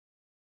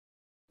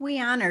We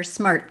honor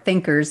smart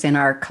thinkers in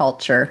our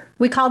culture.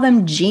 We call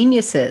them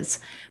geniuses.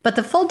 But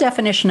the full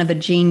definition of a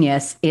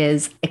genius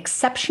is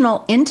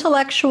exceptional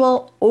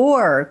intellectual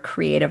or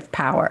creative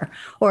power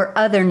or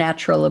other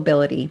natural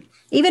ability.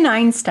 Even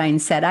Einstein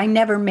said, I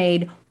never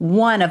made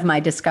one of my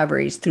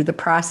discoveries through the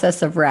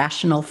process of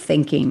rational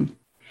thinking.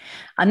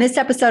 On this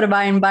episode of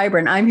I Am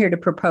Vibrant, I'm here to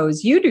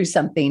propose you do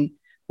something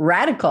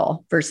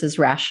radical versus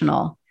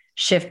rational.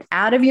 Shift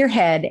out of your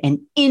head and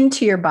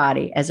into your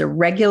body as a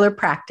regular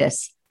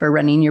practice for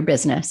running your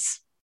business.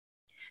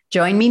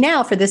 Join me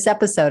now for this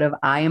episode of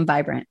I Am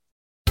Vibrant.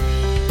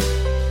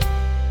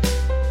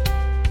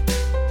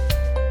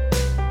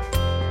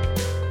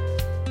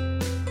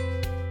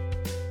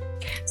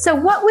 So,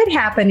 what would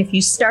happen if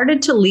you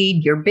started to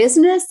lead your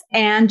business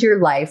and your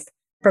life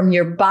from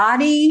your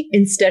body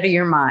instead of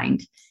your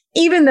mind?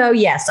 Even though,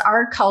 yes,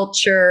 our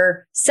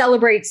culture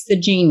celebrates the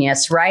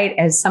genius, right,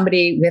 as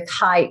somebody with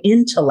high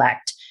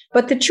intellect.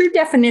 But the true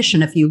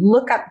definition, if you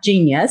look up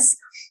genius,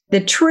 the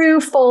true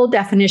full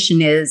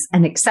definition is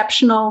an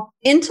exceptional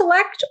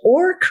intellect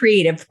or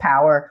creative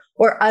power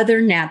or other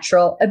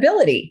natural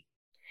ability.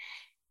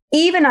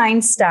 Even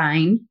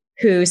Einstein,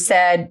 who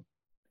said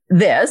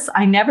this,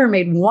 I never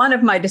made one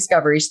of my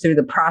discoveries through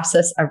the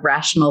process of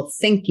rational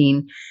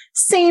thinking,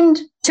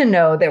 seemed to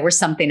know there was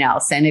something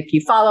else. And if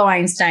you follow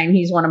Einstein,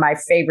 he's one of my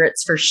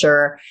favorites for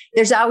sure.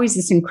 There's always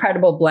this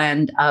incredible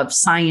blend of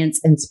science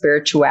and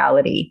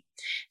spirituality.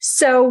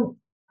 So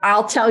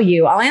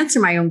I'll answer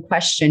my own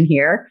question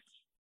here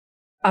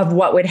of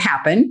what would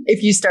happen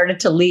if you started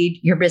to lead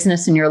your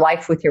business and your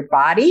life with your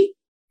body.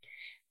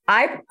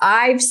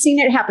 I've seen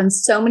it happen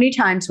so many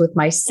times with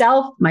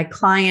myself, my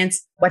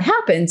clients. What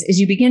happens is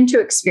you begin to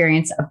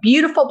experience a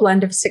beautiful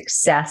blend of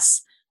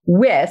success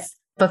with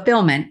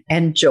fulfillment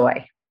and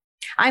joy.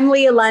 I'm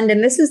Leah Lund,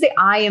 and this is the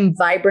I Am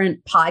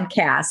Vibrant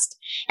podcast.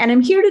 And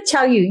I'm here to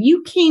tell you,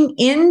 you came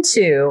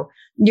into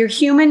your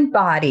human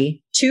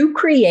body to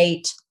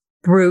create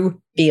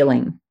through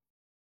feeling.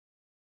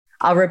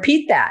 I'll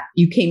repeat that.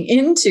 You came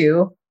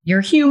into your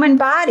human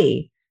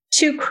body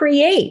to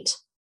create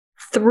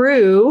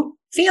through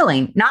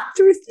feeling, not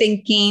through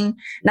thinking,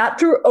 not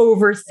through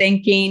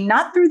overthinking,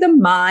 not through the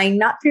mind,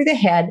 not through the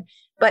head,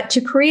 but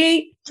to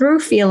create through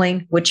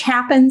feeling, which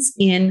happens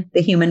in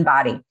the human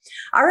body.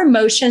 Our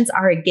emotions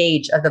are a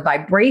gauge of the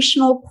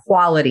vibrational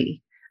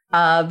quality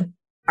of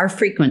our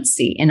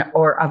frequency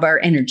or of our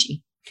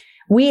energy.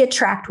 We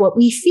attract what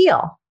we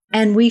feel,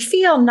 and we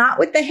feel not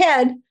with the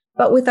head,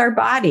 but with our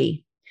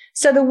body.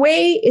 So the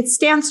way it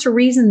stands to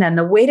reason then,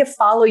 the way to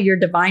follow your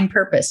divine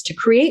purpose, to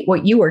create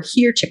what you are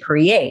here to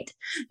create,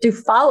 to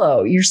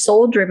follow your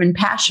soul-driven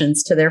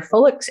passions to their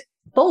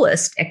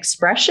fullest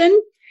expression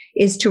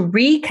is to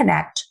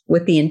reconnect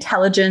with the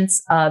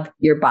intelligence of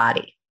your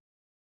body.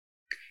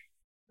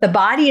 The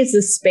body is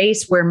the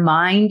space where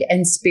mind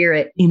and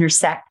spirit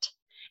intersect.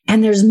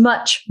 And there's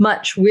much,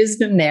 much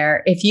wisdom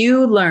there if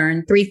you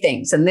learn three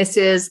things. And this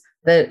is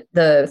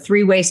the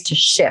three ways to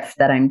shift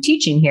that I'm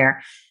teaching here.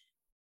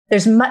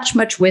 There's much,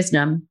 much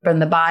wisdom from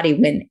the body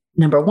when,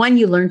 number one,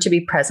 you learn to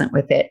be present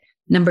with it.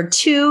 Number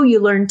two, you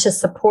learn to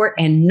support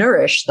and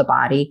nourish the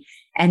body.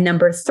 And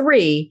number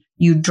three,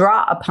 you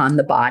draw upon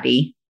the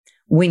body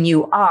when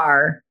you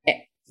are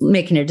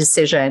making a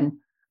decision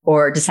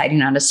or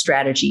deciding on a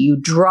strategy. You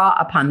draw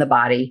upon the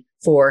body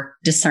for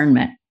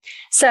discernment.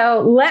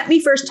 So let me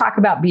first talk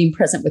about being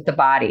present with the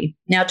body.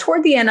 Now,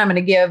 toward the end, I'm going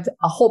to give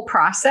a whole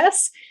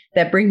process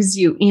that brings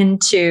you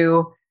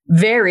into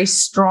very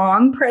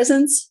strong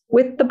presence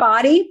with the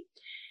body.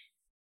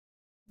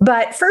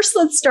 But first,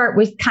 let's start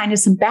with kind of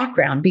some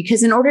background,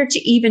 because in order to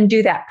even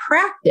do that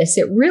practice,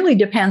 it really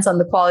depends on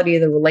the quality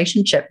of the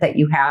relationship that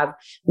you have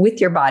with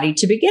your body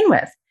to begin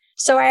with.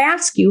 So I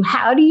ask you,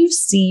 how do you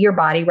see your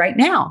body right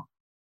now?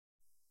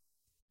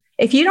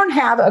 If you don't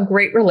have a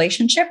great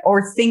relationship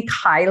or think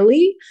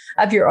highly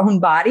of your own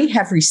body,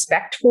 have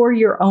respect for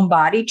your own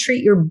body,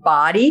 treat your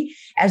body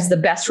as the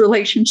best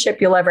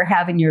relationship you'll ever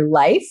have in your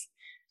life,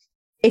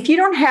 if you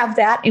don't have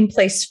that in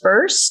place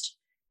first,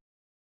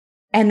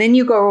 and then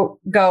you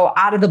go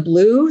out of the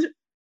blue,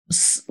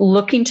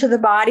 looking to the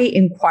body,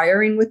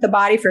 inquiring with the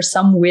body for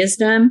some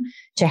wisdom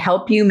to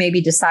help you maybe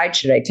decide,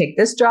 should I take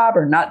this job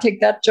or not take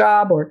that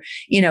job, or,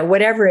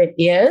 whatever it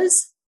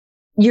is,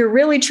 you're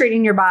really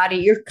treating your body.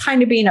 You're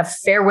kind of being a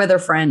fair weather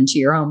friend to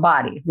your own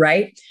body,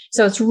 right?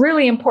 So it's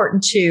really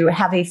important to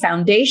have a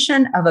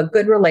foundation of a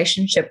good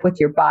relationship with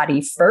your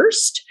body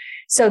first.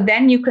 So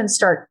then you can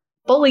start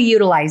fully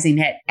utilizing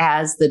it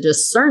as the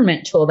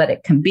discernment tool that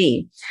it can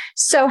be.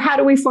 So how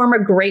do we form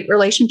a great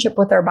relationship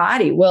with our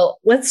body? Well,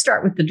 let's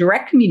start with the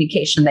direct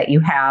communication that you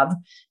have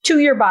to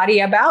your body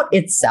about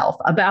itself,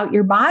 about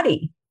your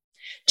body.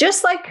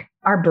 Just like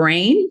our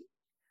brain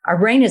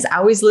is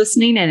always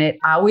listening and it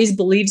always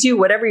believes you.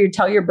 Whatever you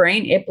tell your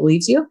brain, it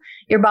believes you.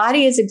 Your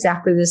body is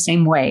exactly the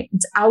same way.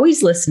 It's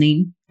always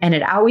listening and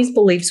it always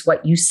believes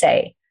what you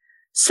say.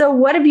 So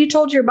what have you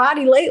told your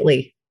body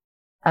lately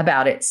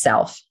about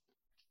itself?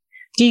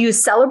 Do you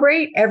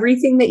celebrate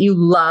everything that you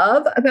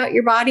love about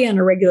your body on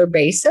a regular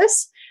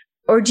basis?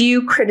 Or do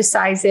you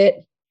criticize it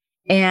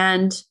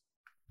and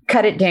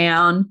cut it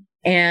down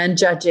and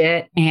judge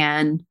it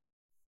and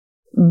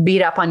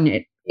beat up on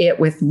it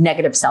with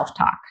negative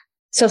self-talk.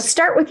 So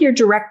start with your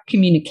direct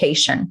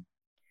communication.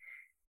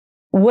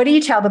 What do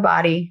you tell the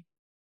body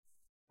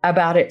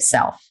about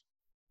itself?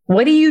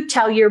 What do you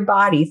tell your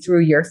body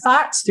through your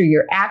thoughts, through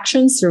your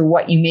actions, through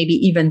what you maybe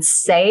even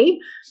say,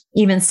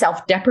 even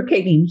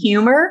self-deprecating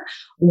humor?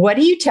 What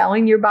are you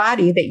telling your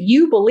body that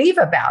you believe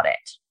about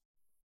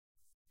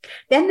it?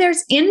 Then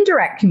there's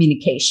indirect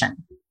communication.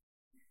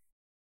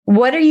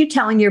 What are you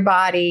telling your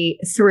body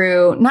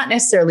through not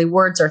necessarily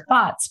words or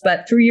thoughts,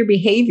 but through your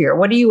behavior?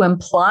 What are you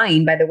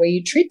implying by the way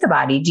you treat the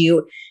body? Do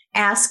you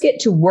ask it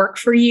to work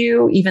for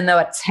you even though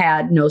it's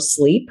had no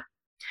sleep?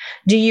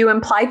 Do you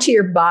imply to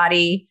your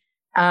body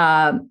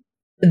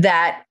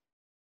that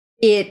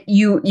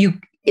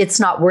it's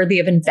not worthy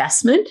of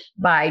investment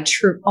by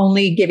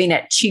only giving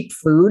it cheap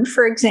food,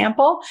 for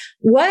example?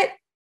 What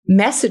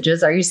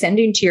messages are you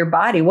sending to your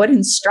body? What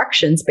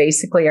instructions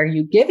basically are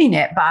you giving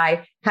it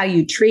by how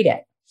you treat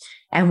it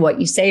and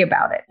what you say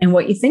about it and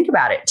what you think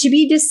about it? To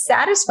be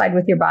dissatisfied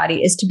with your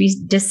body is to be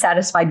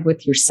dissatisfied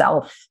with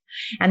yourself.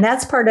 And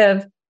that's part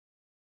of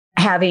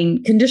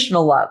having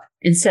conditional love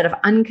instead of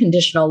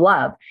unconditional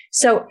love.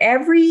 So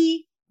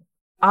every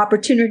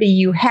opportunity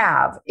you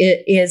have,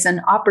 it is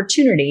an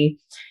opportunity.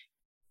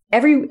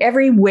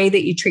 Every way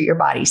that you treat your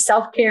body,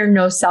 self-care,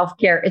 no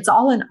self-care, it's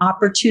all an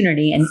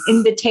opportunity, an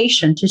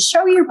invitation to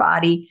show your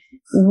body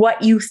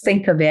what you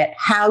think of it,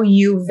 how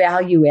you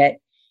value it,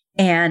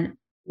 and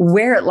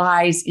where it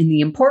lies in the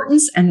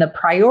importance and the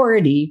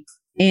priority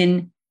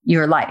in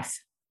your life.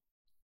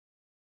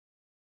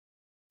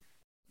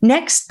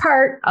 Next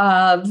part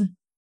of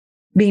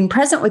being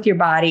present with your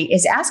body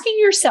is asking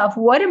yourself,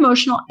 what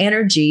emotional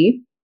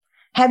energy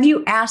have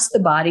you asked the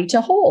body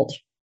to hold?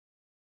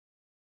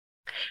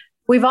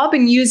 We've all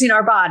been using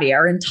our body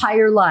our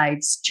entire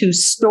lives to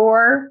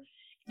store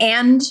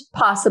and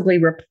possibly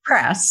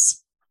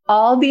repress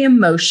all the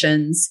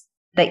emotions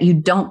that you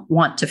don't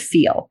want to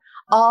feel,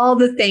 all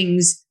the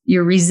things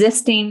you're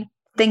resisting,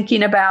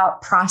 thinking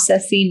about,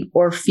 processing,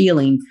 or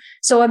feeling.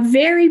 So a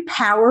very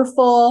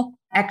powerful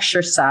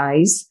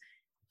exercise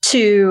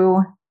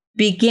to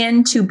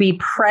begin to be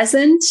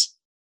present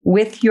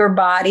with your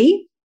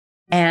body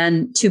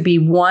and to be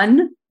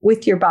one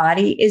with your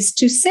body is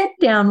to sit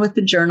down with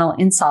the journal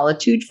in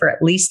solitude for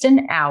at least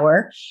an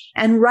hour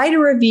and write a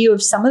review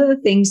of some of the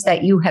things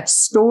that you have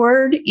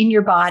stored in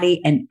your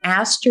body and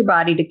asked your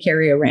body to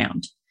carry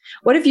around.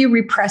 What have you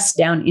repressed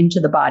down into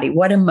the body?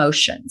 What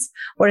emotions?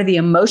 What are the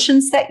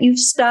emotions that you've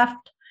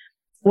stuffed?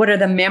 What are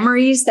the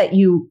memories that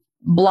you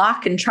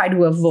block and try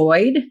to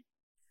avoid?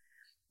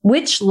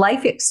 Which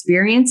life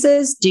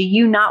experiences do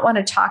you not want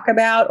to talk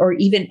about or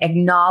even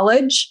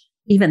acknowledge,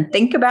 even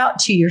think about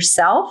to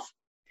yourself?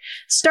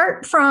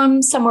 Start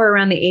from somewhere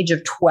around the age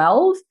of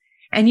 12,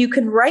 and you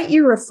can write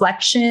your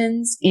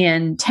reflections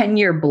in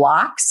 10-year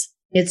blocks.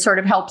 It sort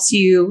of helps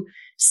you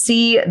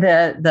see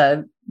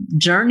the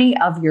journey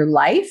of your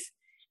life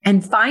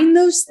and find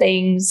those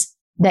things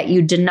that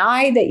you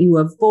deny, that you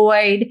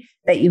avoid,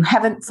 that you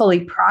haven't fully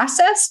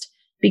processed,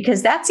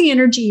 because that's the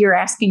energy you're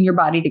asking your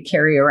body to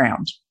carry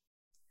around.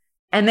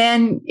 And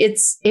then it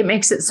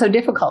makes it so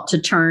difficult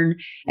to turn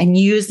and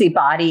use the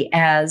body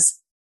as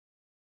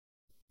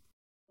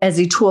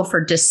a tool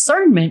for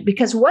discernment,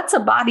 because what's a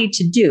body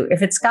to do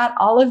if it's got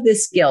all of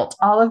this guilt,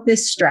 all of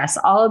this stress,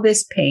 all of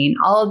this pain,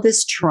 all of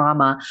this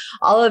trauma,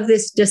 all of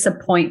this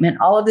disappointment,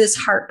 all of this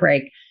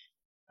heartbreak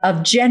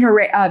of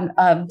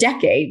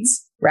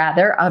decades,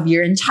 rather, of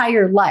your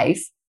entire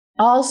life,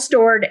 all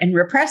stored and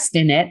repressed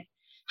in it?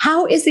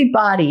 How is a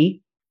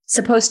body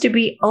supposed to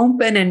be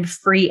open and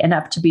free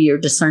enough to be your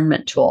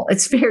discernment tool?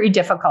 It's very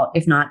difficult,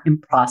 if not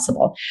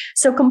impossible.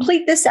 So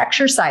complete this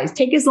exercise.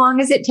 Take as long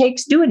as it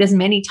takes. Do it as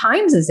many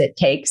times as it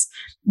takes,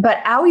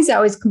 but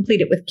always complete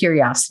it with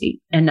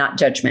curiosity and not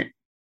judgment.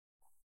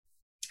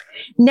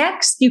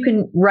 Next, you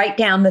can write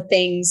down the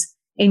things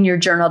in your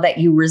journal that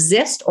you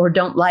resist or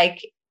don't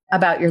like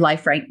about your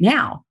life right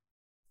now.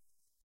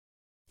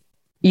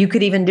 You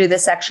could even do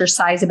this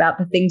exercise about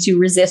the things you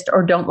resist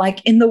or don't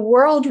like in the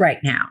world right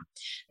now.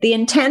 The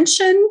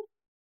intention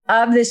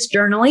of this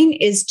journaling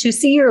is to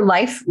see your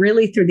life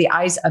really through the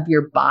eyes of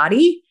your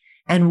body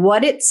and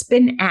what it's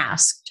been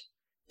asked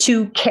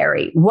to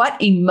carry.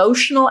 What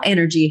emotional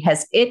energy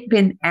has it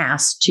been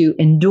asked to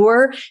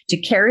endure,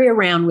 to carry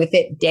around with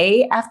it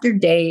day after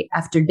day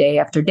after day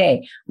after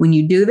day? When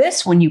you do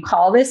this, when you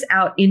call this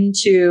out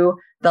into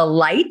the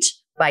light,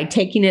 by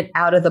taking it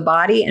out of the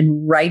body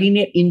and writing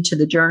it into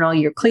the journal,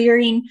 you're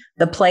clearing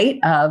the plate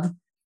of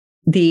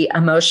the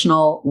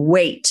emotional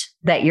weight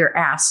that you're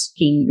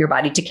asking your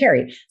body to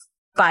carry.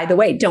 By the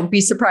way, don't be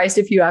surprised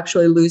if you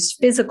actually lose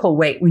physical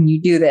weight when you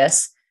do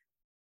this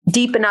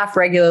deep enough,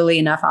 regularly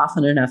enough,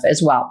 often enough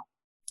as well.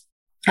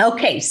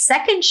 Okay,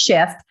 second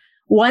shift.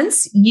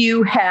 Once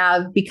you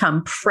have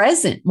become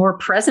more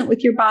present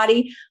with your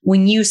body,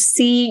 when you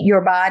see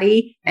your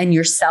body and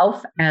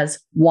yourself as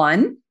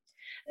one,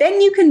 then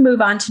you can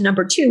move on to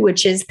number 2,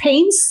 which is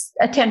paying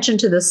attention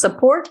to the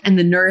support and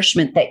the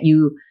nourishment that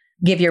you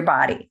give your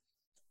body.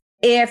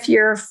 If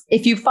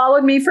you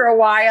followed me for a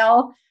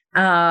while,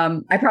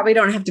 I probably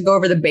don't have to go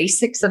over the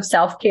basics of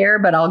self-care,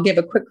 but I'll give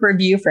a quick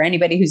review for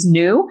anybody who's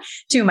new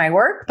to my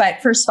work.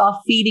 But first of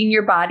all, feeding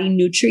your body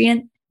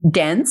nutrient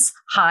dense,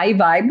 high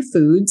vibe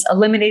foods,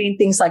 eliminating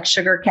things like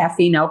sugar,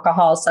 caffeine,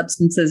 alcohol,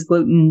 substances,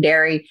 gluten,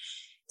 dairy,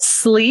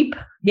 sleep,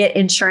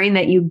 ensuring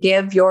that you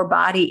give your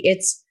body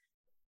its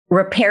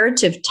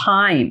reparative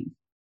time.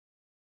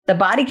 The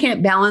body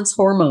can't balance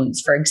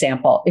hormones, for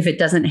example, if it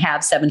doesn't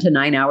have 7 to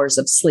 9 hours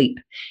of sleep.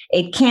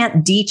 It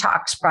can't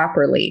detox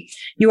properly.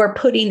 You are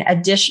putting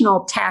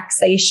additional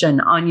taxation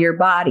on your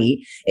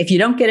body if you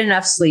don't get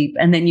enough sleep,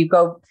 and then you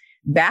go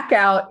back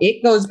out.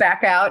 It goes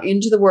back out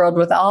into the world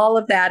with all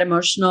of that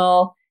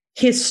emotional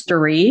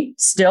history,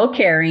 still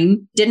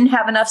carrying, didn't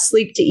have enough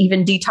sleep to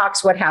even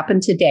detox what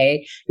happened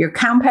today. You're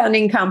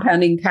compounding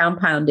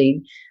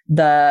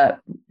the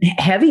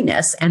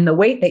heaviness and the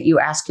weight that you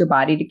ask your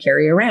body to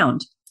carry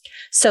around.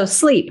 So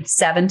sleep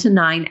 7 to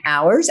 9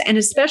 hours, and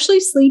especially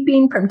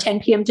sleeping from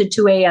 10 p.m. to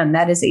 2 a.m.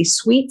 That is a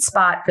sweet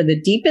spot for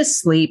the deepest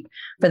sleep,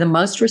 for the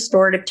most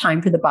restorative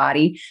time for the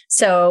body.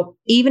 So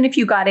even if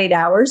you got 8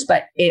 hours,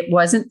 but it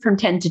wasn't from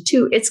 10 to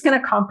 2, it's going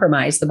to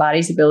compromise the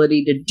body's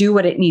ability to do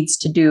what it needs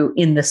to do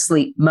in the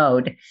sleep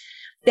mode.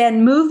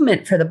 Then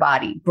movement for the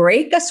body.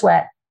 Break a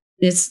sweat.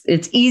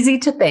 It's easy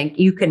to think.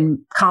 You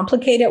can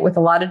complicate it with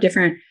a lot of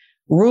different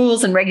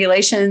rules and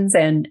regulations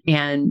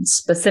and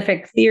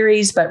specific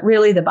theories, but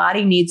really the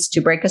body needs to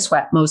break a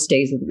sweat most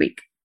days of the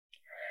week.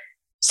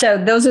 So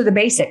those are the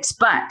basics.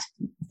 But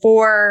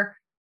for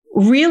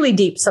really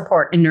deep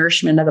support and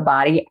nourishment of the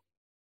body,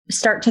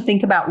 start to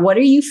think about, what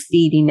are you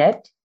feeding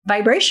it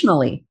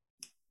vibrationally?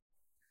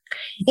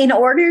 In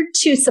order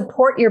to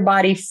support your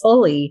body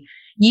fully,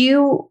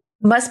 you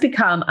must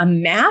become a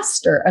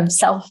master of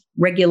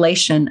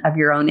self-regulation of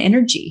your own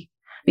energy.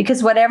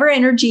 Because whatever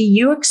energy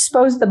you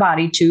expose the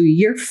body to,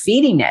 you're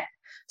feeding it.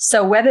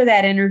 So whether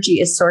that energy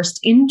is sourced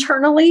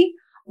internally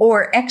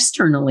or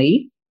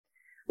externally,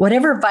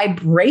 whatever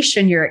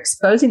vibration you're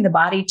exposing the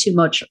body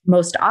to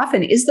most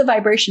often is the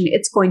vibration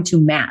it's going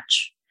to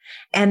match.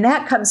 And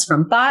that comes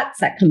from thoughts,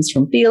 that comes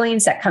from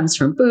feelings, that comes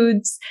from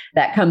foods,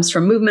 that comes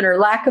from movement or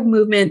lack of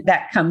movement,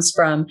 that comes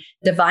from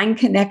divine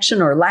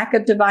connection or lack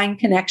of divine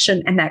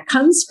connection, and that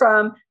comes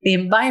from the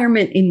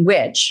environment in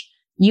which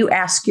you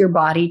ask your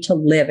body to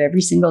live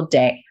every single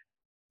day.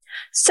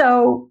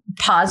 So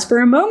pause for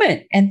a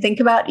moment and think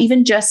about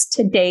even just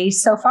today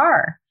so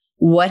far.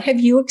 What have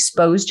you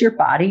exposed your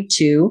body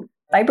to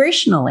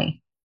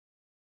vibrationally?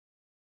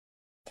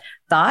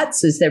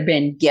 Thoughts? Has there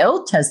been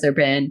guilt? Has there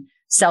been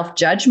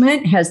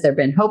self-judgment? Has there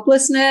been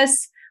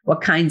hopelessness? What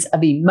kinds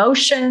of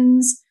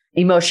emotions?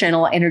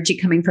 Emotional energy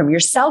coming from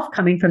yourself,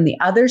 coming from the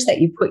others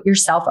that you put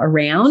yourself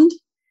around?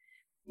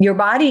 Your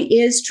body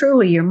is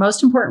truly your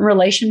most important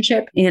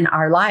relationship in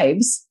our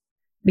lives,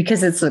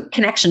 because it's a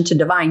connection to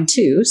divine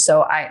too.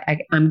 So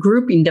I'm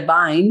grouping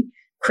divine,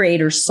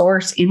 creator,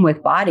 source in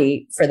with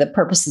body for the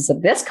purposes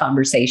of this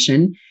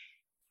conversation.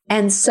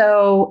 And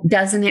so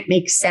doesn't it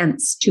make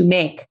sense to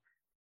make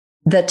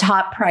the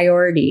top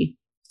priority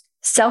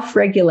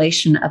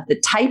self-regulation of the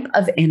type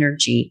of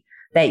energy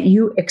that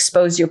you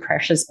expose your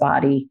precious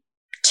body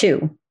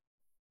to?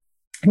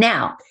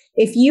 Now,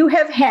 if you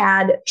have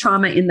had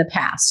trauma in the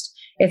past,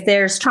 if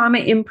there's trauma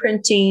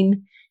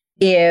imprinting,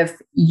 if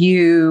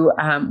you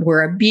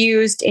were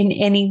abused in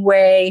any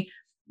way,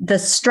 the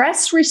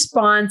stress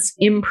response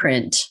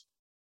imprint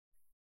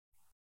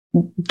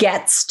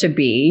gets to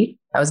be,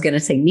 I was going to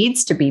say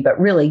needs to be, but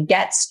really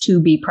gets to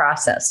be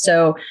processed.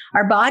 So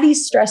our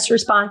body's stress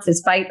response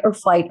is fight or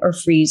flight or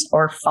freeze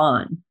or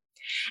fawn.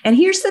 And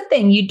here's the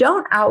thing, you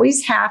don't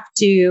always have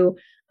to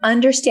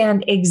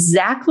understand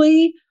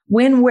exactly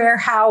when, where,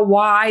 how,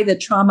 why the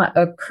trauma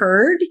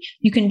occurred.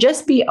 You can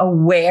just be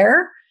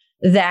aware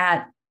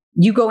that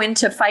you go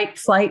into fight,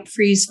 flight,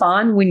 freeze,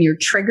 fawn when you're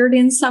triggered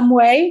in some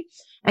way.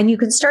 And you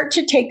can start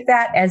to take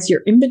that as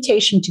your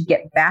invitation to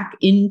get back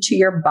into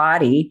your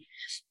body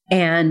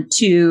and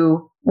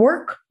to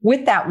work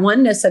with that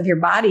oneness of your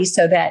body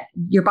so that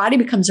your body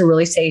becomes a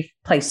really safe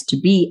place to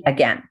be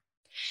again.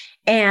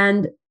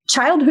 And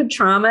childhood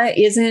trauma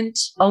isn't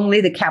only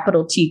the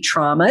capital T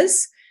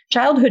traumas.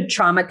 Childhood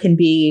trauma can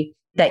be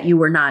that you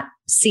were not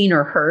seen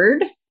or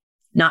heard,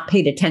 not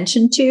paid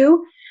attention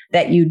to,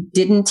 that you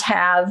didn't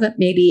have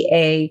maybe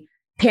a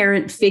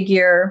parent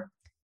figure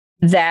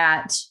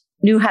that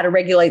knew how to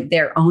regulate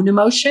their own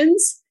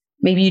emotions.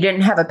 Maybe you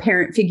didn't have a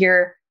parent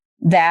figure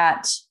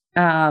that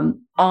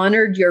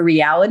honored your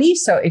reality.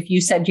 So if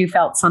you said you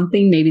felt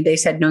something, maybe they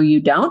said, no,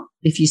 you don't.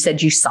 If you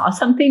said you saw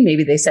something,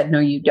 maybe they said, no,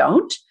 you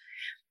don't.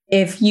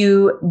 If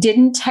you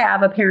didn't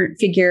have a parent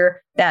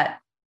figure that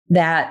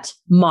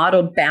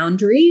modeled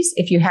boundaries,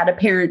 if you had a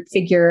parent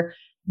figure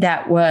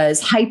that was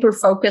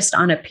hyper-focused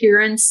on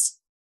appearance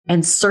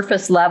and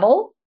surface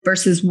level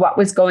versus what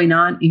was going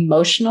on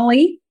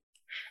emotionally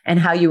and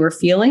how you were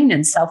feeling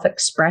and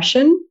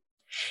self-expression,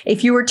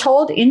 if you were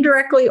told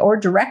indirectly or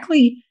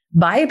directly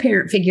by a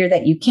parent figure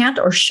that you can't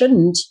or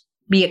shouldn't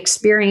be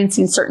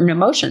experiencing certain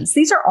emotions,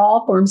 these are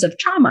all forms of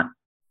trauma.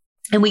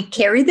 And we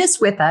carry this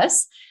with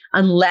us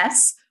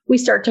unless we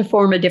start to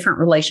form a different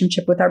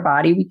relationship with our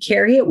body. We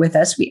carry it with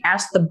us. We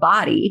ask the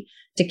body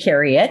to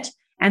carry it.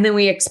 And then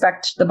we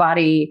expect the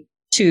body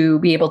to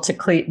be able to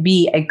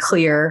be a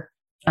clear,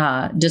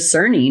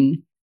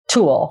 discernment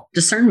tool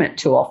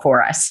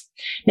for us.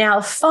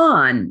 Now,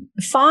 fawn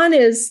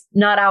is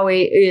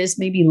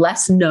maybe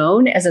less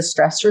known as a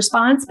stress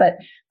response, but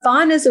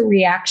fawn is a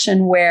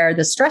reaction where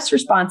the stress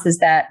response is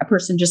that a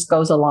person just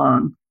goes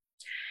along.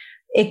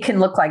 It can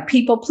look like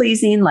people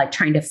pleasing, like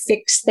trying to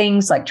fix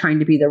things, like trying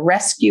to be the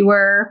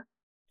rescuer.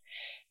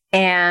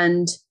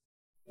 And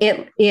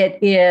it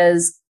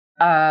is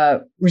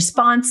a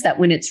response that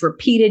when it's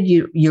repeated,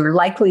 you're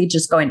likely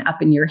just going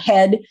up in your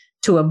head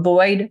to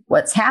avoid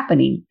what's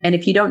happening. And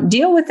if you don't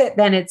deal with it,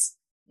 then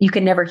you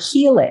can never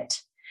heal it.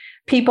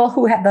 People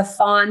who have the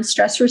fawn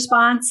stress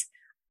response,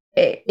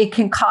 it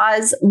can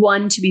cause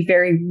one to be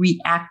very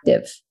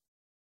reactive.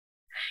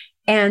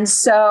 And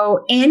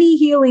so any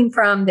healing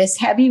from this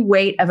heavy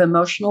weight of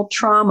emotional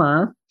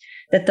trauma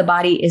that the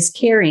body is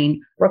carrying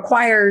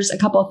requires a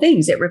couple of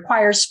things. It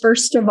requires,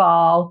 first of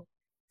all,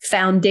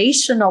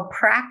 foundational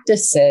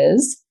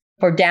practices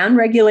for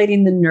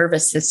downregulating the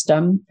nervous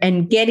system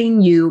and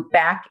getting you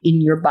back in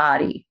your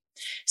body.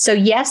 So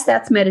yes,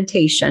 that's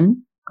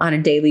meditation on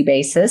a daily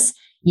basis.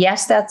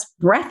 Yes, that's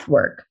breath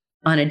work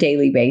on a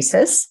daily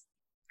basis.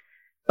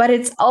 But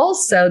it's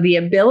also the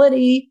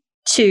ability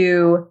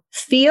to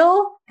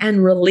feel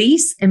and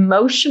release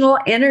emotional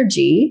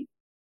energy.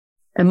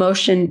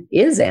 Emotion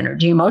is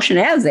energy. Emotion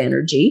as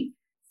energy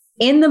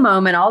in the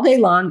moment all day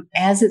long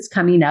as it's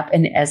coming up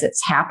and as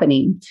it's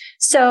happening.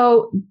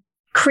 So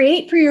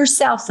create for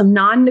yourself some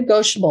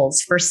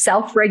non-negotiables for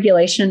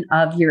self-regulation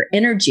of your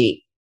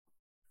energy.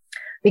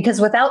 Because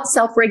without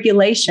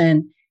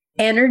self-regulation,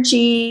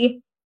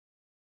 energy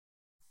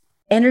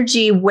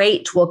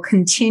weight will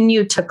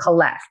continue to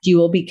collect. You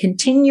will be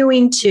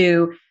continuing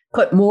to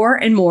put more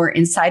and more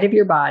inside of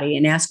your body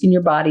and asking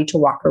your body to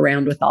walk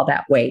around with all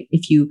that weight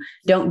if you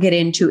don't get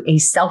into a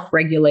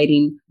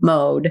self-regulating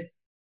mode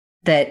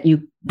that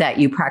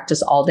you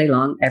practice all day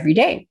long every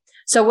day.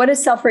 So what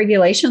does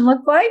self-regulation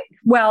look like?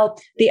 Well,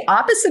 the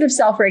opposite of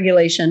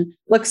self-regulation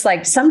looks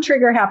like some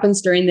trigger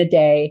happens during the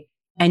day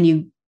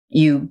and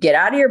you get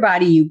out of your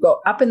body, you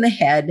go up in the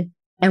head,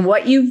 and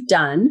what you've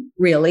done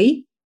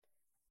really,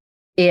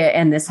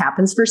 and this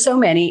happens for so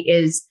many,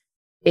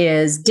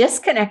 is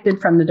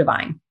disconnected from the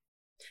divine.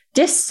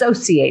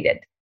 Dissociated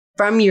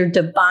from your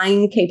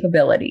divine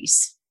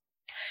capabilities,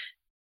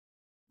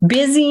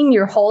 busying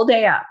your whole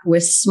day up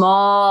with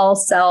small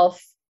self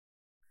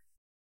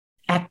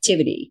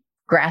activity,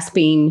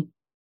 grasping,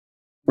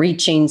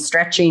 reaching,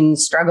 stretching,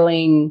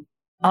 struggling,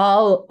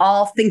 all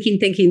thinking,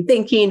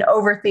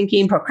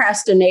 overthinking,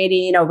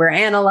 procrastinating,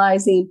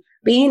 overanalyzing,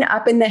 being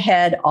up in the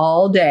head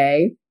all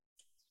day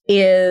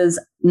is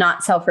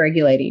not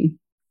self-regulating.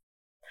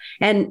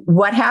 And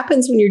what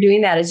happens when you're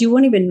doing that is you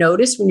won't even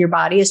notice when your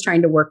body is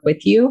trying to work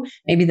with you.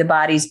 Maybe the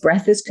body's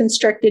breath is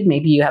constricted.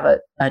 Maybe you have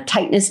a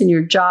tightness in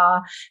your jaw.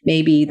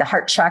 Maybe the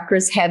heart chakra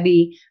is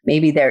heavy.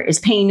 Maybe there is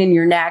pain in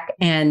your neck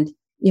and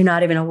you're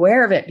not even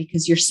aware of it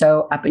because you're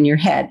so up in your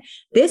head.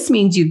 This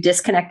means you've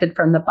disconnected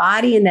from the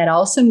body. And that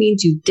also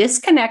means you've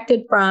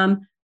disconnected from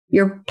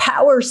your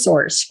power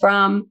source,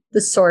 from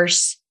the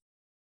source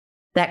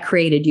that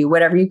created you,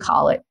 whatever you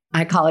call it.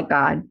 I call it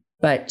God.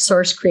 But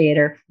source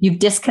creator, you've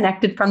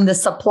disconnected from the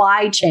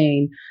supply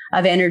chain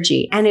of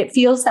energy. And it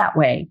feels that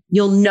way.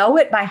 You'll know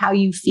it by how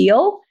you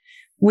feel.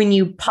 When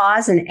you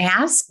pause and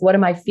ask, what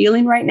am I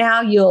feeling right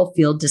now? You'll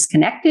feel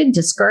disconnected,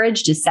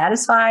 discouraged,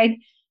 dissatisfied,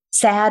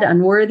 sad,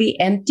 unworthy,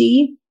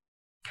 empty.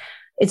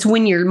 It's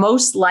when you're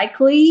most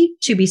likely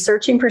to be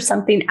searching for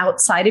something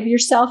outside of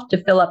yourself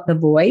to fill up the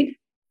void.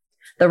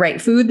 The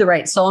right food, the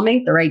right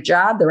soulmate, the right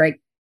job, the right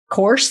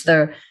course,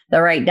 the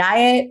right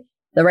diet,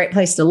 the right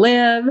place to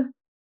live.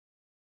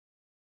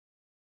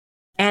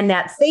 And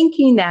that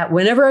thinking that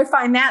whenever I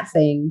find that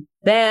thing,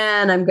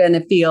 then I'm going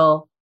to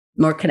feel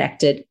more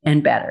connected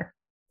and better.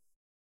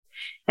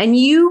 And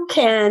you're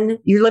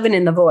living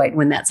in the void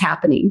when that's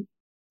happening.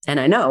 And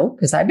I know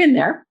because I've been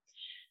there,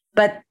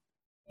 but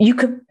you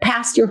could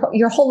pass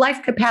your whole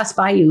life could pass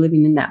by you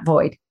living in that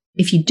void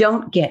if you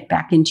don't get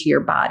back into your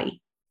body.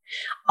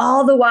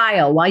 All the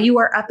while you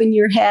are up in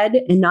your head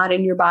and not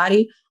in your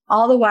body,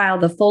 all the while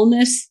the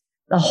fullness,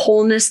 the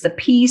wholeness, the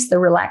peace, the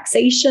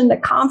relaxation, the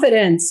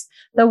confidence,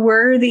 the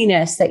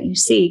worthiness that you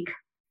seek,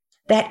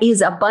 that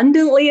is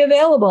abundantly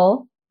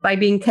available by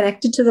being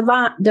connected to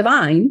the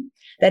divine,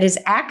 that is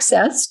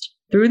accessed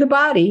through the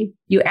body.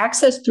 You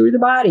access through the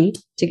body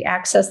to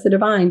access the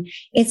divine.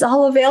 It's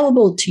all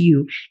available to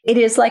you. It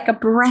is like a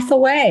breath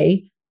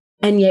away,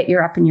 and yet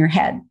you're up in your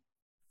head.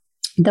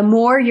 The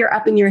more you're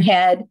up in your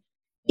head,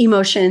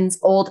 emotions,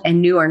 old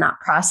and new, are not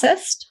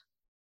processed.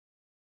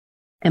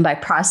 And by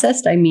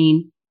processed, I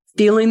mean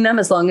feeling them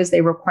as long as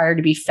they require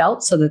to be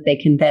felt so that they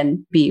can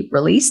then be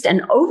released.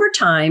 And over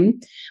time,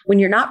 when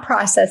you're not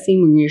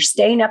processing, when you're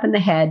staying up in the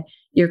head,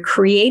 you're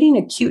creating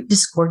acute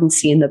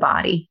discordancy in the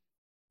body.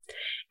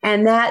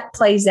 And that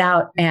plays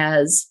out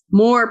as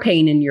more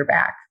pain in your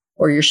back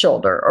or your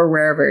shoulder or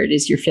wherever it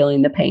is you're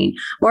feeling the pain,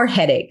 more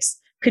headaches,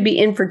 could be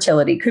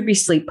infertility, could be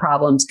sleep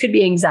problems, could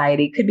be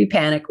anxiety, could be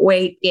panic,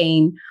 weight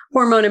gain,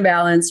 hormone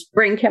imbalance,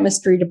 brain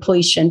chemistry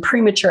depletion,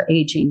 premature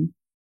aging.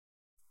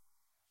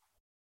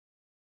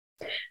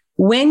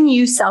 When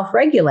you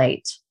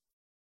self-regulate,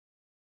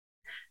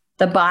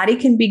 the body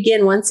can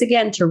begin once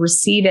again to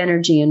receive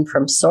energy in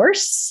from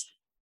source.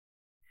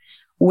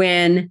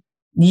 When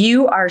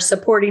you are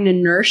supporting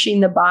and nourishing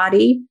the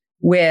body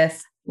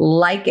with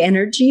like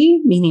energy,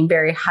 meaning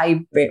very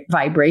high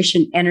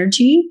vibration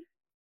energy,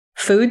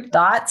 food,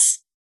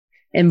 thoughts,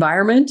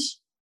 environment,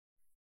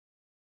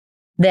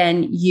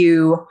 then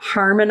you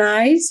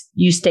harmonize,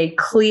 you stay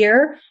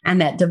clear, and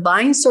that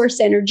divine source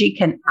energy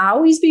can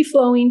always be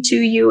flowing to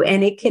you,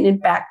 and it can in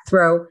fact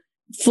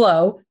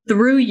flow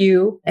through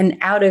you and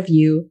out of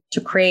you to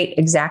create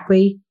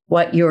exactly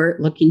what you're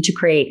looking to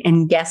create.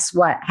 And guess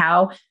what?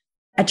 How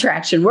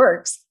attraction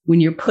works. When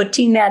you're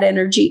putting that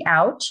energy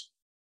out,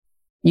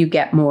 you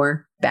get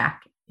more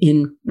back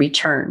in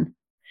return.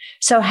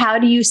 So how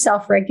do you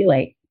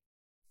self-regulate?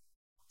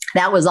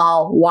 That was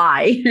all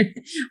why.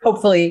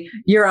 Hopefully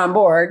you're on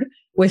board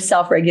with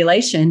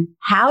self-regulation.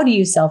 How do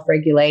you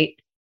self-regulate?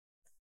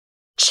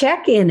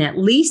 Check in at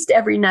least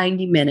every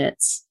 90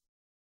 minutes.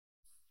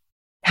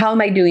 How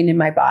am I doing in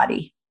my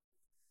body?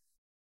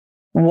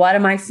 What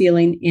am I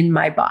feeling in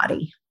my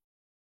body?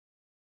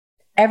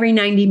 Every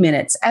 90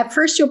 minutes. At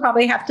first, you'll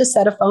probably have to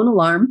set a phone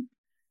alarm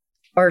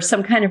or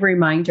some kind of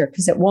reminder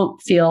because it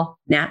won't feel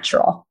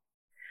natural.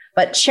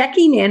 But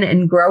checking in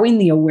and growing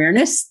the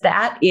awareness,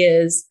 that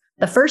is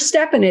the first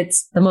step, and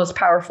it's the most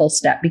powerful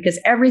step because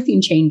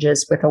everything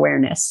changes with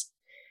awareness.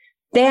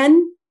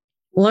 Then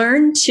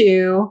learn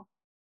to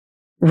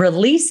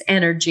release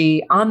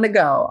energy on the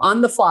go,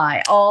 on the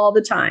fly, all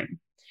the time.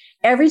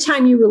 Every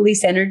time you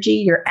release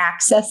energy, you're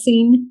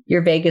accessing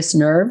your vagus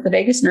nerve. The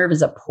vagus nerve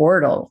is a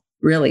portal,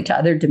 really, to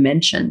other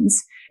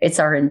dimensions. It's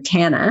our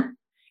antenna.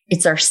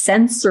 It's our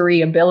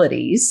sensory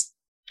abilities.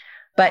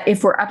 But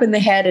if we're up in the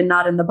head and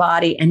not in the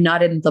body and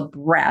not in the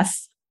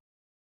breath,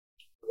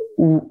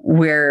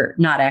 we're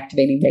not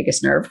activating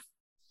vagus nerve.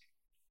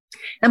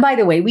 And by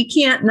the way,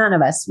 none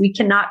of us, we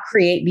cannot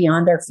create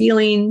beyond our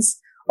feelings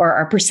or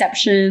our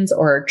perceptions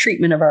or our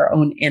treatment of our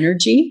own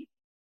energy.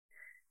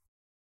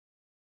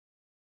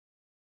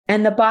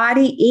 And the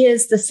body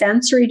is the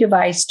sensory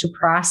device to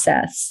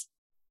process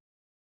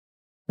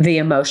the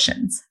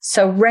emotions.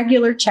 So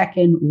regular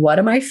check-in, what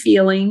am I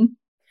feeling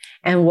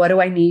and what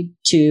do I need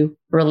to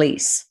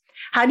release?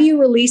 How do you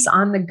release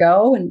on the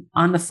go and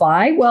on the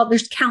fly? Well,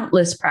 there's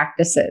countless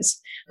practices,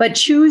 but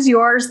choose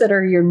yours that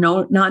are your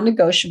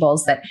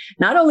non-negotiables, that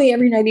not only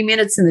every 90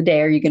 minutes in the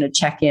day are you going to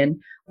check in,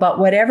 but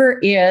whatever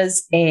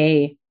is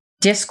a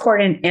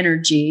discordant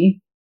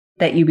energy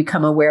that you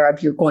become aware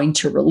of, you're going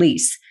to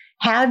release.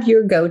 Have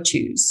your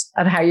go-tos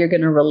of how you're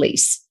going to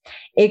release.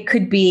 It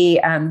could be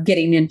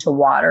getting into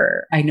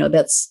water. I know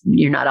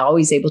you're not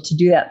always able to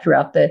do that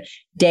throughout the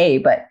day,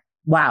 but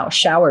wow,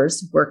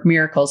 showers work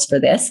miracles for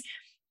this.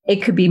 It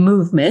could be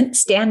movement,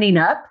 standing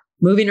up,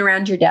 moving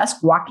around your desk,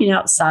 walking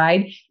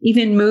outside,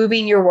 even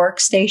moving your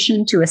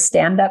workstation to a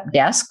stand-up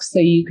desk so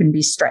you can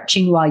be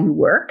stretching while you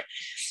work.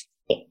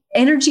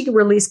 Energy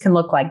release can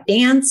look like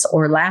dance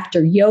or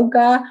laughter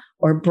yoga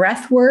or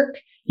breath work.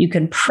 You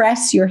can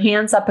press your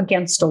hands up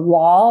against a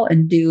wall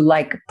and do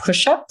like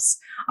push-ups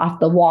off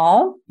the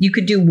wall. You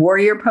could do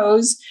warrior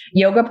pose,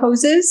 yoga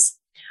poses.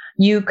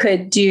 You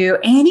could do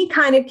any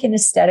kind of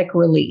kinesthetic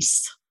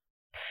release.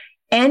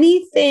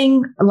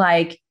 Anything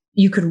like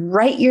you could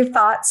write your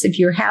thoughts if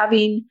you're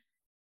having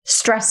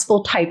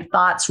stressful type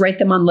thoughts, write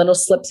them on little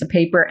slips of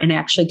paper and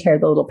actually tear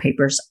the little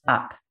papers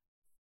up.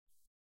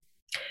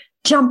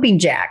 Jumping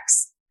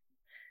jacks,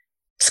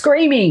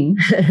 screaming,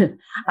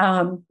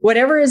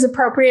 whatever is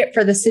appropriate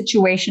for the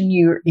situation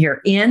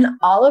you're in,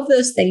 all of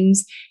those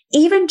things,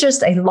 even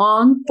just a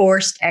long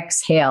forced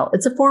exhale.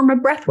 It's a form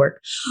of breath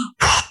work.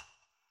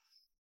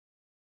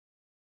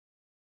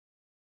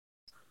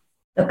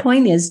 The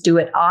point is, do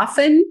it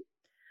often,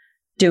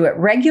 do it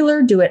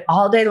regular, do it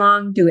all day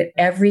long, do it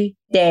every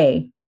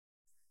day.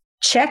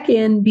 Check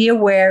in, be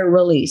aware,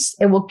 release.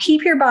 It will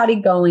keep your body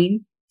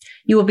going.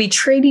 You will be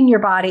treating your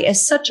body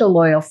as such a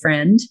loyal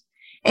friend.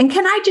 And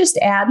can I just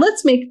add,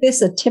 let's make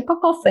this a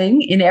typical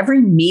thing in every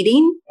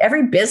meeting,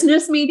 every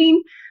business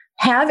meeting.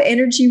 Have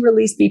energy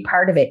release be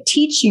part of it.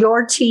 Teach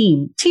your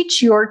team,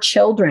 teach your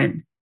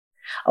children.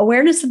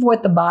 Awareness of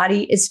what the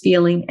body is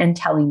feeling and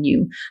telling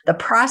you. The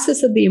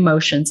process of the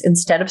emotions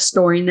instead of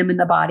storing them in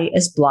the body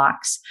as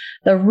blocks.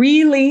 The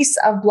release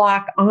of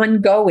block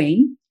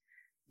ongoing.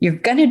 You're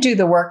going to do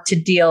the work to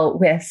deal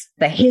with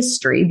the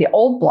history, the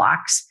old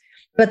blocks,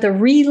 but the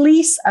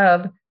release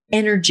of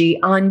energy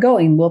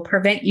ongoing will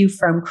prevent you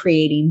from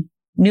creating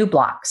new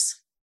blocks.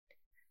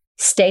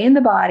 Stay in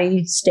the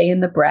body, stay in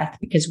the breath,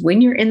 because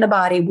when you're in the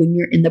body, when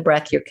you're in the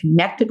breath, you're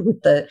connected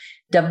with the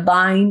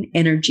divine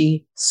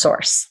energy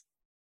source.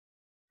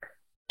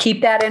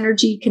 Keep that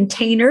energy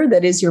container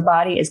that is your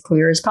body as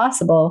clear as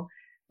possible,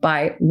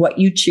 by what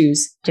you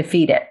choose to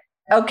feed it.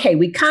 Okay,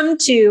 we come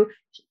to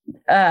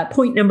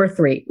point number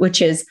 3,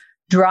 which is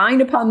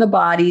drawing upon the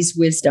body's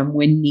wisdom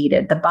when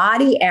needed. The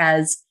body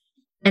as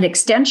an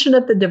extension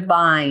of the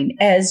divine,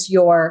 as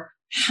your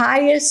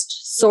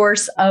highest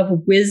source of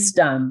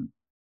wisdom.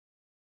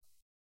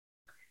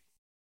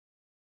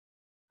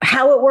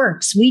 How it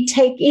works, we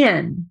take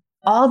in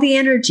all the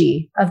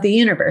energy of the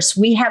universe.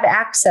 We have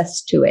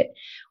access to it.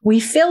 We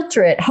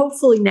filter it,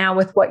 hopefully now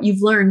with what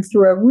you've learned,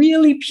 through a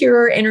really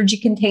pure energy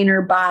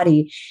container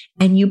body.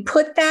 And you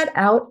put that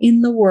out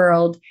in the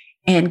world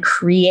and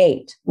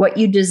create what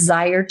you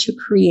desire to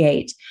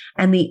create.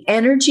 And the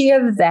energy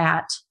of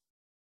that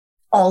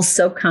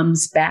also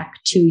comes back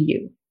to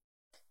you.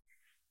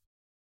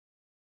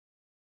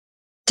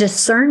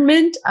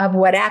 Discernment of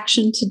what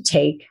action to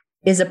take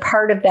is a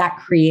part of that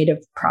creative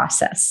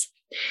process.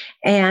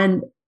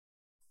 And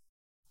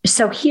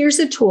so here's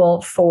a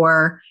tool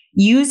for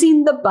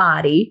using the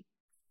body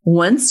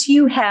once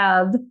you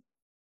have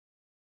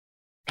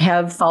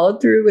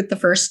followed through with the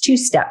first 2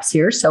 steps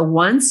here. So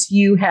once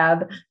you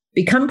have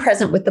become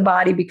present with the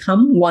body,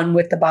 become one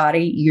with the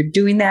body, you're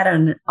doing that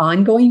on an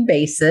ongoing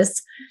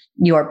basis.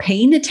 You're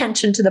paying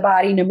attention to the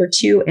body, number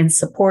 2, and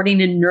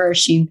supporting and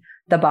nourishing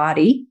the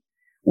body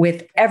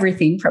with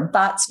everything from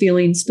thoughts,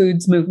 feelings,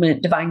 foods,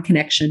 movement, divine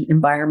connection,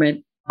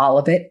 environment, all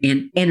of it.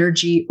 And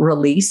energy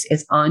release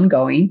is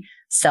ongoing,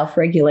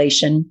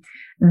 self-regulation.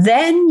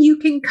 Then you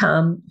can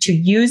come to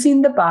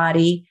using the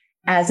body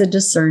as a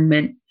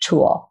discernment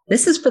tool.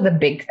 This is for the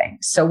big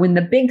things. So when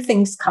the big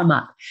things come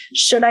up,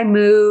 should I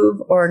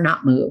move or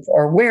not move?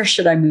 Or where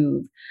should I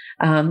move?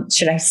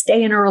 Should I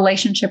stay in a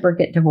relationship or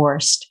get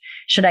divorced?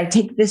 Should I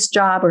take this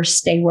job or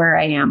stay where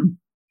I am?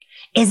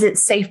 Is it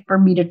safe for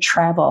me to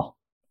travel?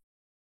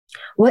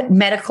 What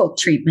medical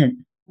treatment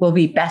will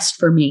be best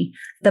for me?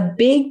 The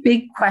big,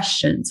 big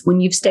questions. When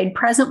you've stayed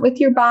present with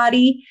your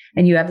body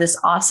and you have this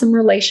awesome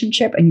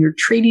relationship and you're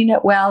treating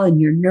it well and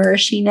you're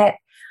nourishing it,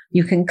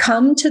 you can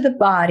come to the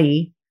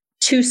body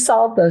to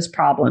solve those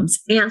problems,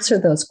 answer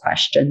those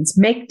questions,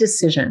 make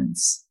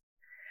decisions,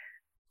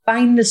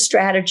 find the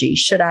strategy.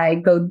 Should I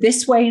go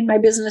this way in my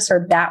business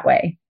or that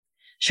way?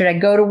 Should I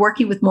go to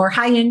working with more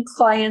high-end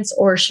clients,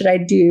 or should I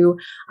do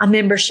a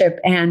membership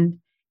and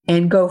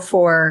go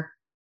for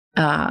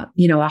a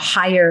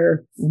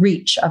higher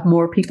reach of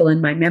more people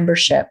in my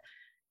membership?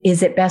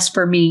 Is it best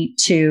for me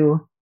to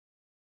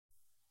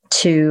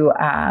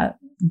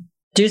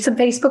do some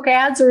Facebook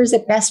ads, or is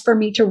it best for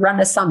me to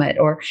run a summit,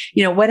 or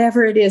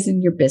whatever it is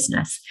in your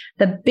business?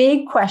 The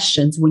big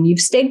questions, when you've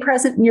stayed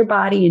present in your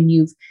body and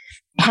you've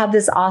had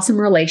this awesome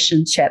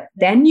relationship,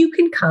 then you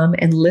can come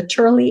and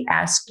literally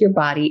ask your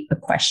body a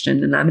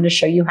question. And I'm going to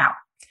show you how.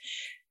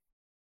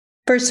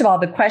 First of all,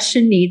 the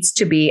question needs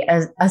to be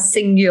a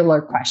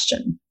singular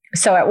question.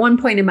 So at one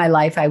point in my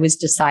life, I was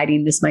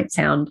deciding, this might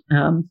sound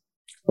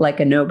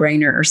like a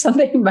no-brainer or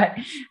something, but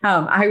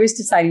I was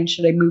deciding,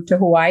 should I move to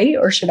Hawaii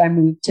or should I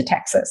move to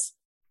Texas?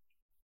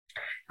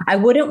 I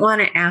wouldn't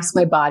want to ask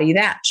my body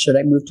that, should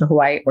I move to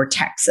Hawaii or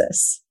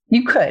Texas?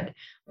 You could,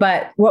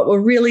 but what will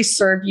really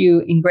serve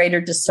you in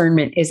greater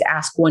discernment is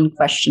ask one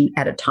question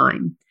at a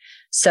time.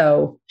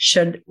 So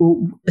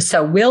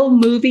will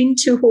moving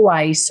to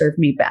Hawaii serve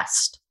me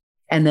best?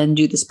 And then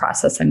do this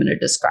process I'm going to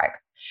describe.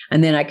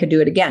 And then I could do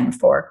it again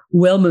for,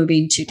 will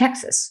moving to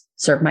Texas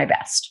serve my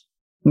best?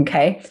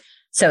 Okay.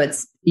 So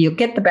you'll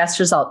get the best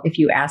result if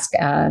you ask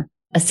a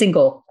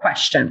single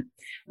question.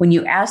 When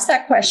you ask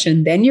that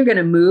question, then you're going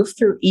to move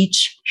through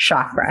each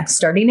chakra,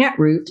 starting at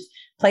root.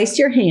 Place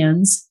your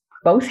hands,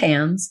 both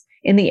hands,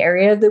 in the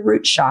area of the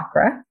root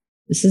chakra.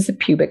 This is the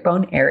pubic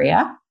bone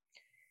area.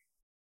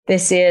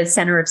 This is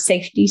center of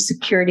safety,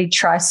 security,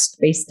 trust,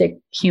 basic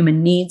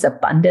human needs,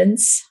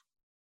 abundance.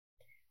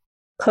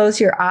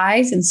 Close your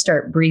eyes and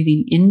start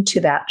breathing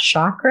into that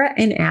chakra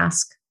and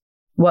ask,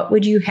 what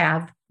would you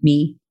have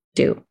me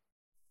do?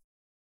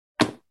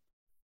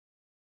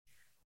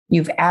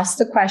 You've asked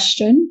the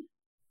question,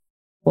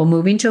 will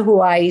moving to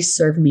Hawaii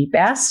serve me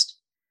best?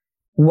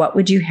 What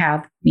would you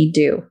have me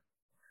do?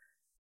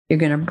 You're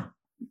going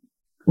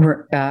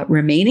to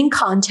remain in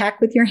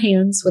contact with your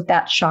hands with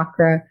that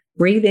chakra,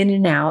 breathe in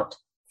and out,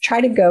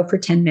 try to go for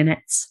 10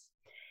 minutes.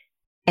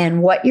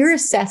 And what you're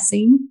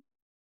assessing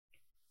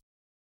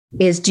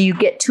is, do you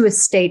get to a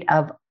state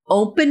of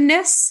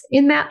openness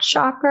in that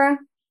chakra,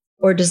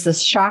 or does the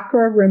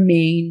chakra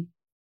remain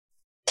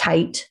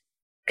tight,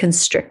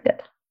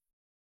 constricted?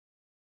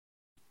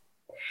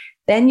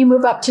 Then you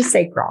move up to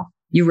sacral.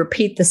 You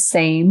repeat the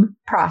same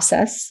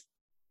process.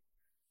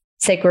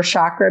 Sacral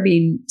chakra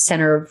being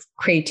center of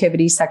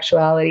creativity,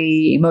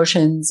 sexuality,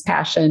 emotions,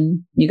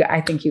 passion. I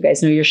think you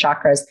guys know your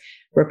chakras.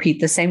 Repeat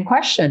the same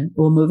question.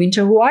 Will moving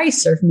to Hawaii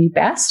serve me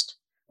best?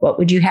 What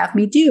would you have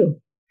me do?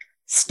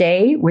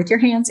 Stay with your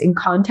hands in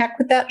contact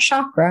with that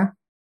chakra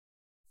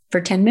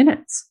for 10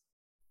 minutes.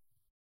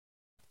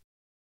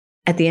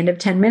 At the end of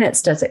 10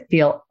 minutes, does it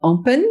feel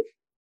open,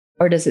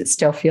 or does it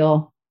still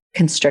feel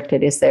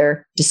constricted? Is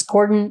there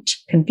discordant,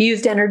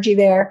 confused energy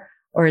there,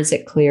 or is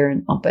it clear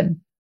and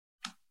open?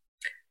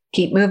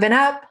 Keep moving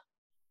up.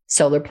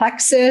 solar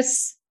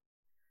plexus,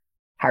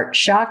 heart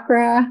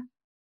chakra,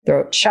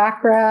 throat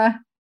chakra,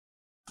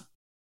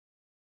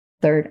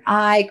 third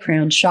eye,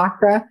 crown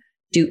chakra.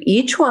 Do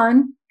each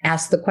one.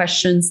 Ask the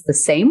questions the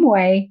same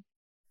way.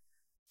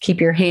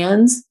 Keep your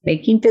hands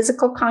making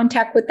physical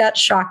contact with that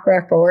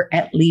chakra for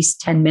at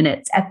least 10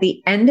 minutes. At the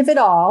end of it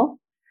all,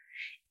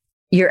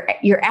 you're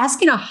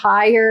asking a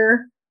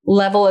higher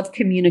level of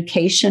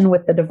communication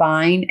with the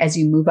divine as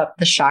you move up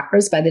the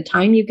chakras. By the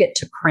time you get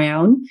to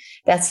crown,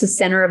 that's the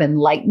center of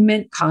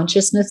enlightenment,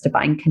 consciousness,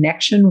 divine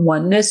connection,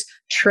 oneness,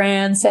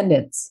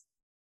 transcendence.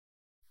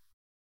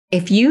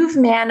 If you've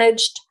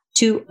managed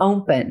to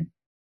open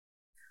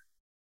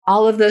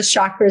all of those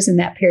chakras in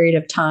that period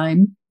of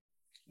time,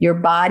 your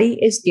body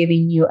is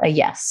giving you a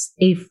yes,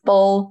 a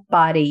full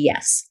body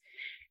yes.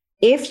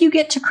 If you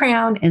get to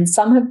crown and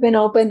some have been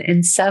open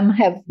and some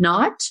have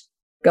not,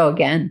 go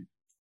again.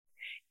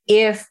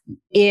 If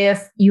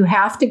you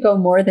have to go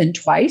more than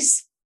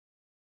twice,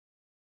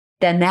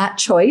 then that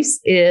choice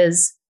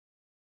is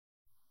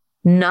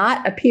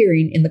not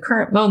appearing in the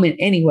current moment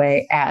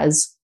anyway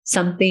as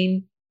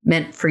something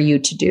meant for you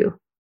to do,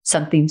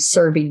 something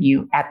serving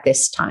you at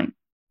this time.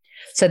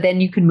 So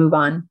then you can move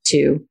on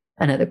to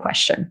another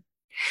question.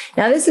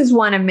 Now, this is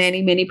one of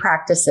many, many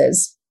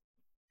practices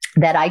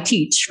that I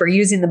teach for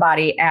using the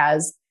body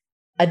as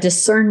a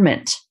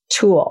discernment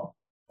tool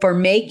for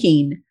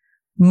making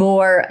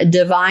more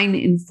divine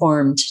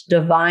informed,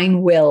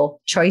 divine will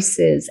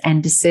choices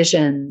and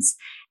decisions,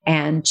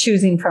 and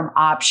choosing from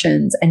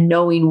options and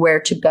knowing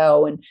where to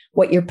go and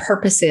what your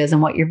purpose is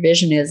and what your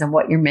vision is and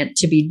what you're meant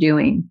to be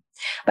doing.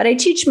 But I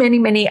teach many,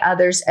 many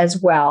others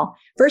as well.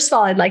 First of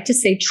all, I'd like to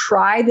say,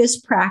 try this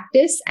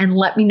practice and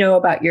let me know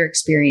about your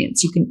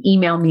experience. You can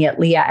email me at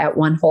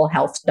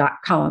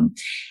leah@onewholehealth.com.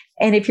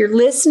 And if you're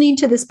listening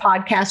to this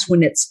podcast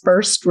when it's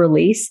first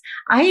released,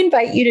 I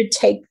invite you to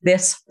take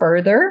this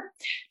further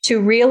to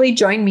really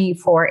join me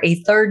for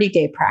a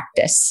 30-day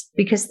practice,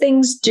 because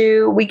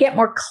we get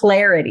more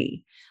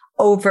clarity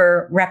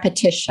over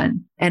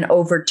repetition and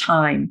over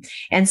time.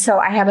 And so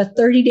I have a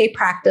 30-day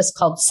practice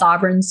called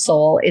Sovereign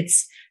Soul.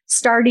 It's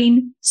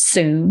starting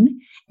soon.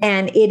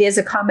 And it is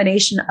a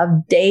combination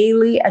of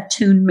daily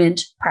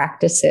attunement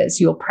practices.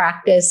 You'll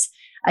practice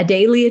a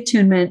daily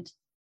attunement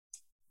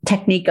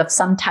technique of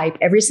some type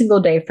every single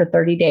day for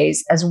 30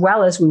 days, as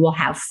well as we will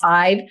have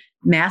 5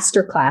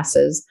 master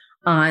classes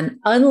on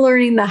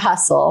unlearning the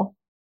hustle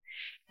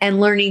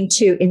and learning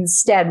to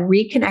instead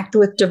reconnect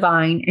with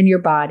divine and your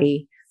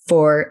body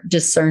for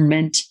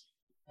discernment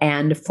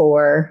and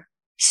for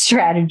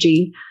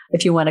strategy,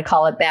 if you want to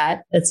call it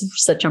that. That's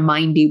such a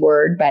mindy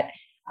word, but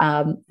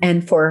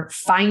and for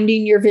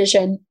finding your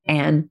vision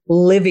and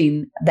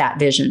living that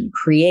vision,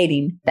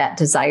 creating that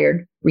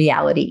desired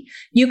reality.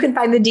 You can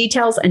find the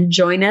details and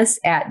join us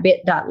at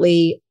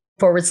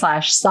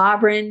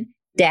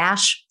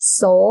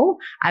bit.ly/sovereign-soul.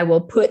 I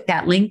will put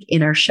that link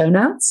in our show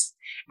notes,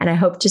 and I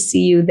hope to see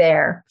you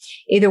there.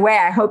 Either way,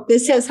 I hope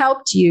this has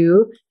helped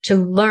you to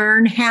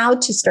learn how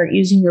to start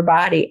using your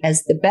body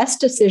as the best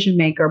decision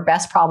maker,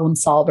 best problem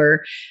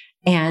solver,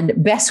 and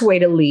best way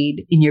to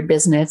lead in your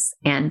business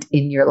and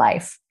in your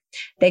life.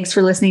 Thanks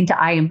for listening to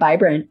I Am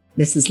Vibrant.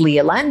 This is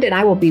Leah Lund, and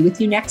I will be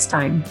with you next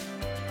time.